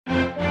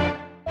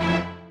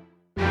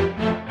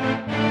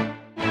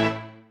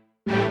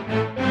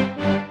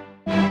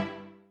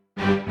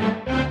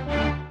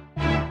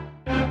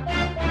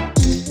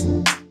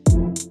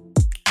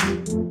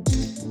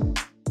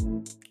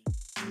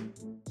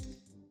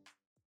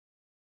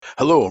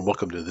Hello and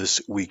welcome to this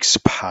week's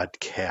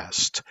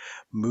podcast,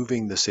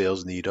 Moving the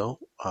Sales Needle,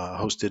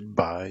 hosted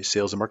by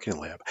Sales and Marketing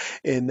Lab.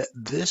 In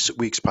this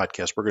week's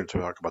podcast, we're going to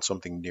talk about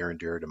something near and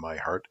dear to my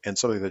heart and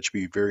something that should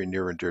be very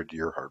near and dear to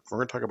your heart. We're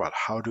going to talk about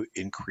how to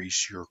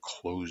increase your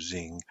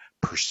closing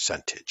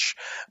percentage,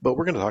 but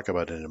we're going to talk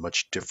about it in a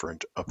much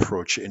different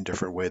approach, in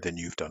different way than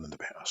you've done in the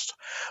past.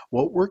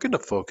 What we're going to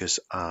focus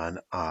on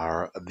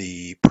are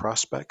the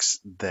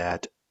prospects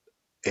that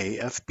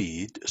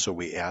AFB, so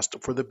we asked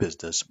for the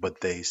business,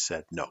 but they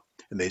said no.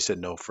 And they said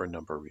no for a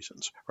number of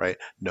reasons, right?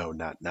 No,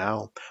 not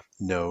now.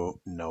 No,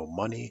 no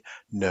money.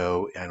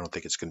 No, I don't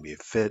think it's going to be a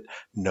fit.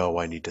 No,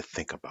 I need to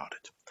think about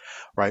it,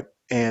 right?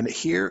 And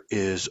here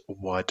is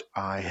what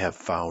I have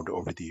found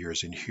over the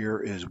years, and here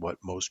is what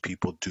most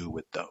people do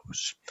with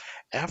those.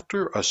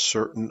 After a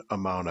certain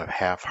amount of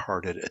half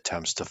hearted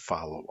attempts to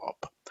follow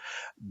up,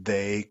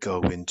 they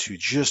go into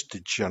just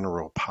the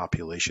general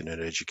population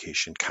and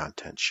education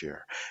content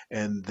share,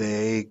 and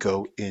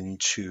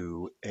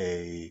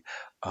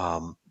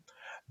um,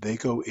 they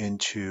go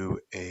into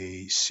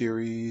a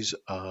series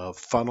of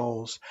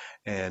funnels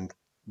and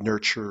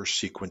nurture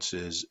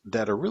sequences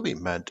that are really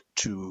meant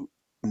to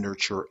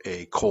nurture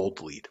a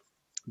cold lead.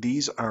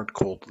 These aren't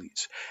cold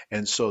leads.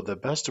 And so the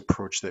best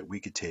approach that we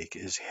could take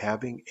is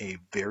having a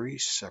very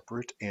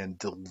separate and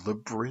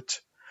deliberate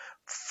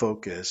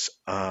focus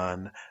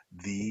on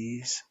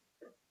these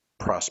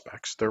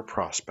prospects, their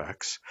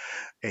prospects,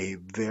 a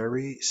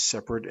very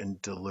separate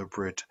and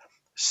deliberate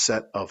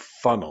set of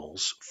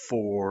funnels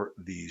for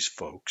these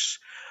folks,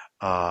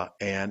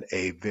 and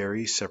a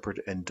very separate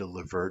and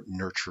deliberate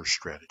nurture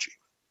strategy.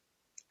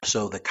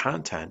 So the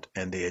content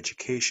and the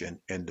education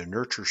and the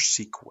nurture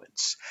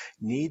sequence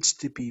needs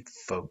to be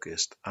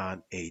focused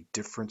on a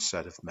different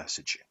set of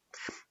messaging.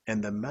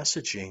 And the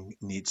messaging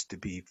needs to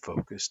be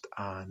focused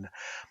on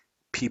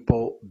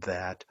people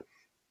that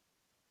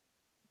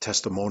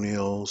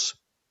testimonials,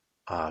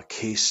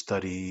 case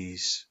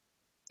studies,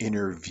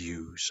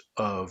 interviews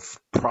of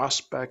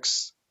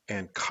prospects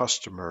and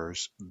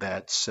customers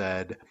that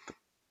said,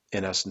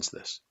 in essence,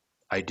 this: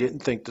 I didn't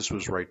think this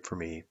was right for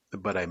me,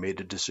 but I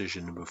made a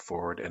decision to move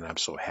forward and I'm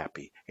so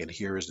happy. And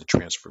here is the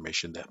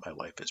transformation that my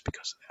life is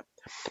because of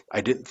that.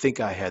 I didn't think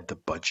I had the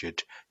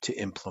budget to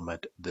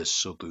implement this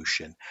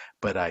solution,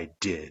 but I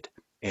did.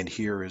 And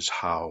here is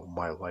how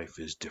my life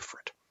is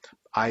different.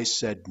 I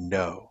said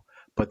no,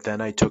 but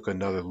then I took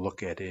another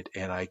look at it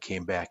and I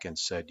came back and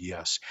said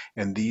yes.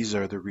 And these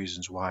are the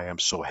reasons why I'm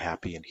so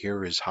happy. And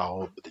here is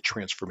how the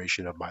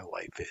transformation of my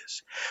life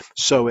is.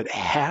 So it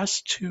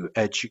has to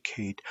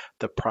educate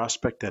the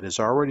prospect that has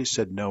already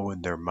said no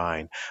in their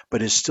mind,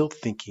 but is still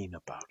thinking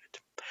about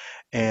it.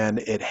 And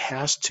it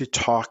has to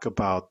talk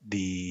about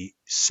the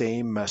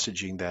same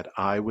messaging that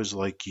I was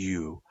like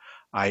you.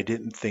 I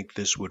didn't think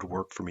this would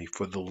work for me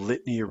for the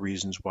litany of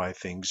reasons why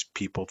things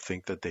people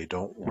think that they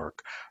don't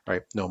work,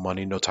 right? No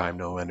money, no time,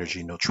 no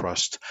energy, no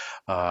trust.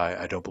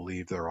 I don't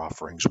believe their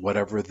offerings,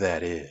 whatever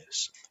that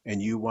is.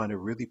 And you want to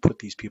really put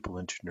these people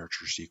into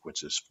nurture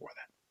sequences for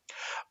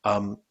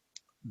that.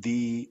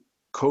 The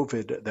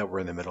COVID that we're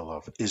in the middle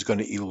of is going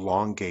to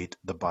elongate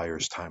the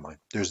buyer's timeline.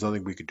 There's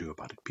nothing we could do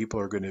about it. People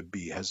are going to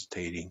be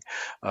hesitating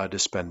to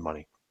spend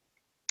money.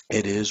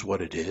 It is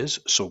what it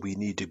is. So we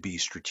need to be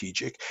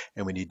strategic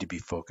and we need to be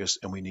focused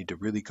and we need to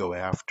really go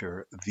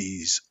after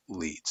these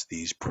leads,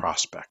 these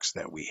prospects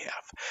that we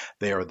have.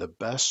 They are the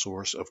best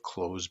source of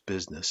closed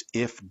business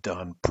if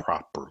done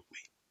properly,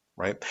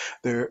 right?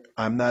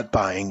 I'm not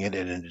buying it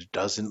and it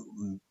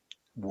doesn't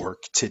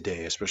work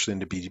today, especially in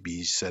the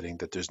B2B setting,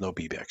 that there's no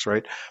BBACs,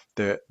 right?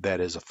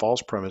 That is a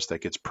false premise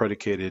that gets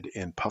predicated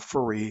in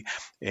puffery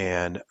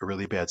and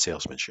really bad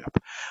salesmanship.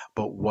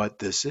 But what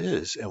this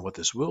is and what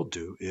this will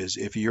do is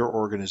if your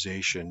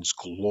organization's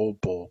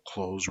global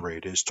close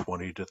rate is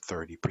 20 to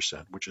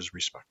 30%, which is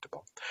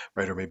respectable,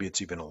 right? Or maybe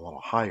it's even a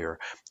little higher,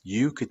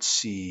 you could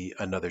see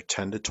another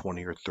 10 to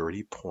 20 or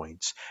 30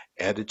 points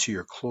added to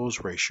your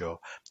close ratio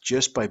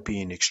just by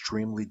being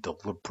extremely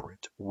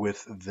deliberate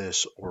with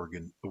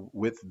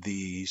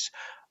these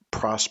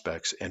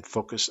prospects and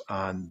focus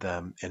on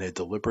them in a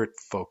deliberate,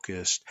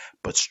 focused,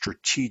 but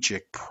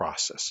strategic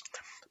process.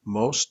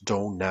 Most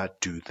do not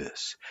do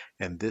this.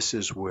 And this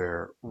is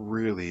where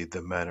really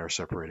the men are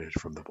separated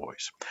from the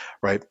boys,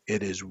 right?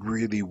 It is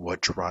really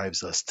what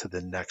drives us to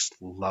the next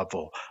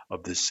level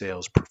of the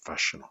sales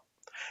professional.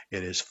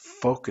 It is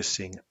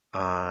focusing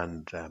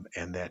on them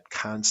and that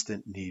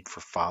constant need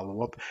for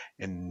follow up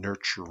and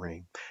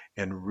nurturing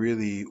and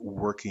really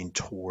working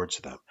towards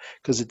them.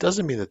 Because it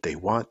doesn't mean that they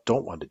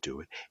don't want to do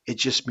it. It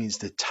just means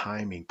the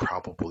timing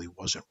probably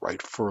wasn't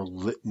right for a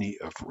litany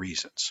of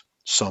reasons.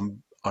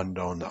 Some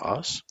unknown to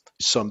us,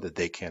 some that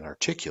they can't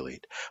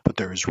articulate, but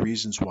there is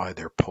reasons why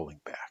they're pulling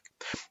back.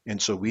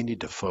 And so we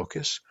need to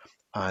focus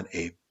on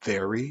a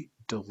very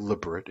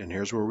deliberate, and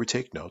here's where we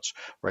take notes,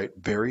 right?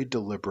 Very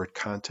deliberate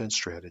content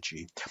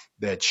strategy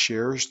that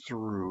shares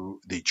through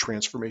the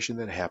transformation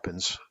that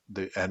happens,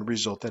 the end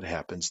result that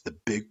happens, the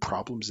big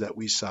problems that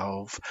we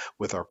solve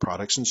with our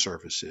products and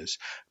services,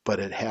 but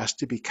it has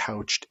to be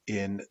couched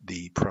in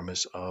the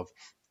premise of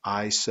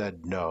I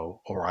said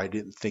no, or I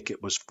didn't think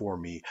it was for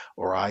me,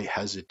 or I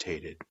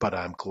hesitated, but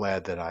I'm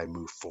glad that I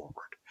moved forward,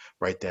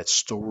 right? That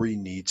story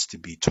needs to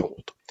be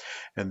told.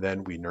 And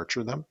then we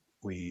nurture them.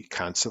 We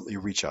constantly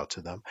reach out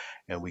to them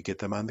and we get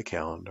them on the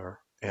calendar.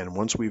 And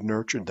once we've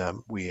nurtured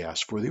them, we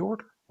ask for the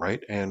order,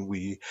 right? And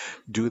we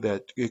do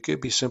that. It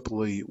could be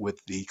simply with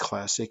the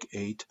classic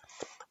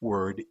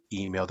 8-word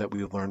email that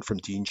we learned from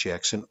Dean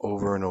Jackson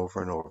over and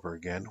over and over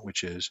again,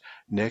 which is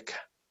Nick,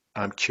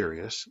 I'm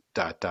curious,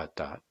 dot, dot,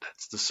 dot.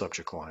 That's the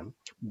subject line.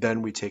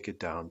 Then we take it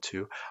down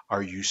to,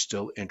 are you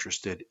still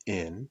interested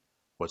in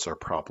what's our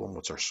problem?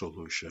 What's our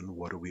solution?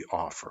 What do we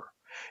offer?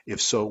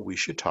 If so, we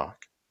should talk.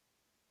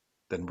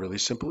 Then really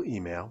simple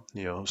email,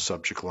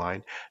 subject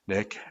line,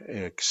 Nick,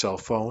 cell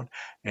phone,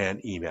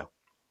 and email.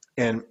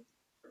 And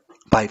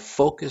by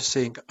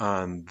focusing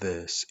on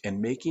this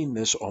and making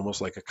this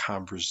almost like a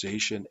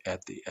conversation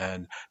at the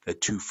end that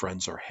two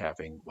friends are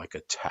having, like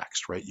a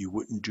text, right? You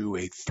wouldn't do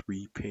a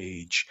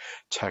 3-page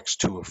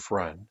text to a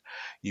friend.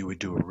 You would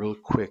do a real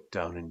quick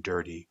down and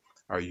dirty.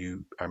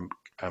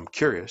 I'm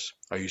curious.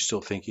 Are you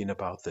still thinking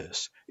about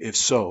this? If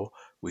so,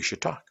 we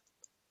should talk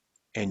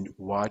and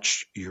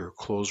watch your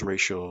close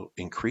ratio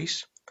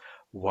increase.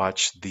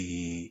 Watch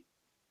the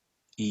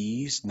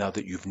ease now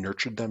that you've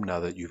nurtured them,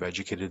 now that you've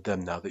educated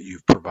them, now that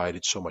you've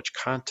provided so much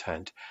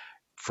content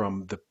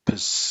from the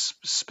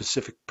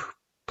specific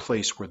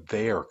place where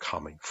they are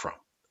coming from.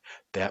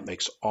 That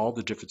makes all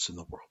the difference in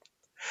the world.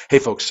 Hey,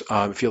 folks,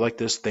 if you like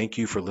this, thank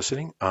you for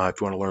listening.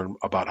 If you want to learn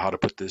about how to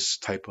put this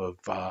type of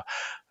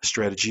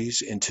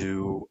strategies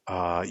into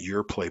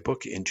your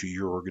playbook, into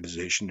your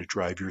organization to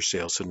drive your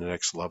sales to the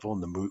next level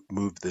and to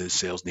move the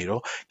sales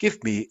needle,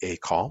 give me a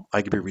call.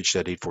 I can be reached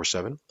at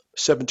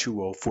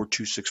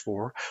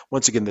 847-720-4264.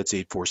 Once again, that's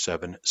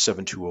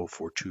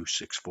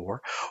 847-720-4264.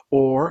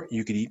 Or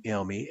you can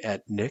email me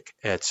at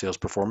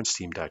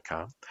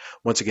nick@salesperformanceteam.com.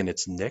 Once again,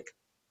 it's nick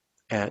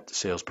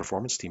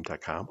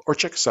 @salesperformanceteam.com, or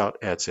check us out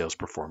at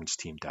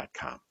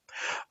salesperformanceteam.com.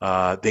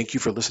 Thank you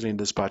for listening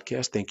to this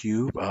podcast. Thank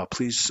you.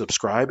 Please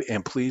subscribe,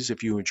 and please,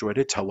 if you enjoyed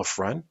it, tell a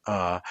friend.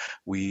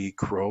 We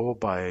grow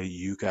by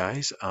you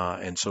guys,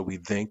 and so we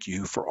thank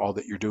you for all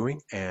that you're doing,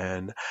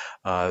 and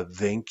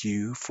thank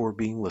you for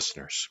being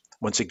listeners.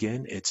 Once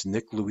again, it's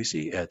Nick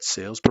Luisi at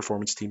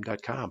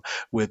salesperformanceteam.com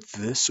with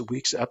this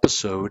week's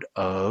episode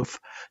of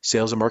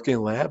Sales and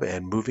Marketing Lab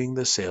and Moving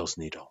the Sales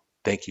Needle.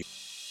 Thank you.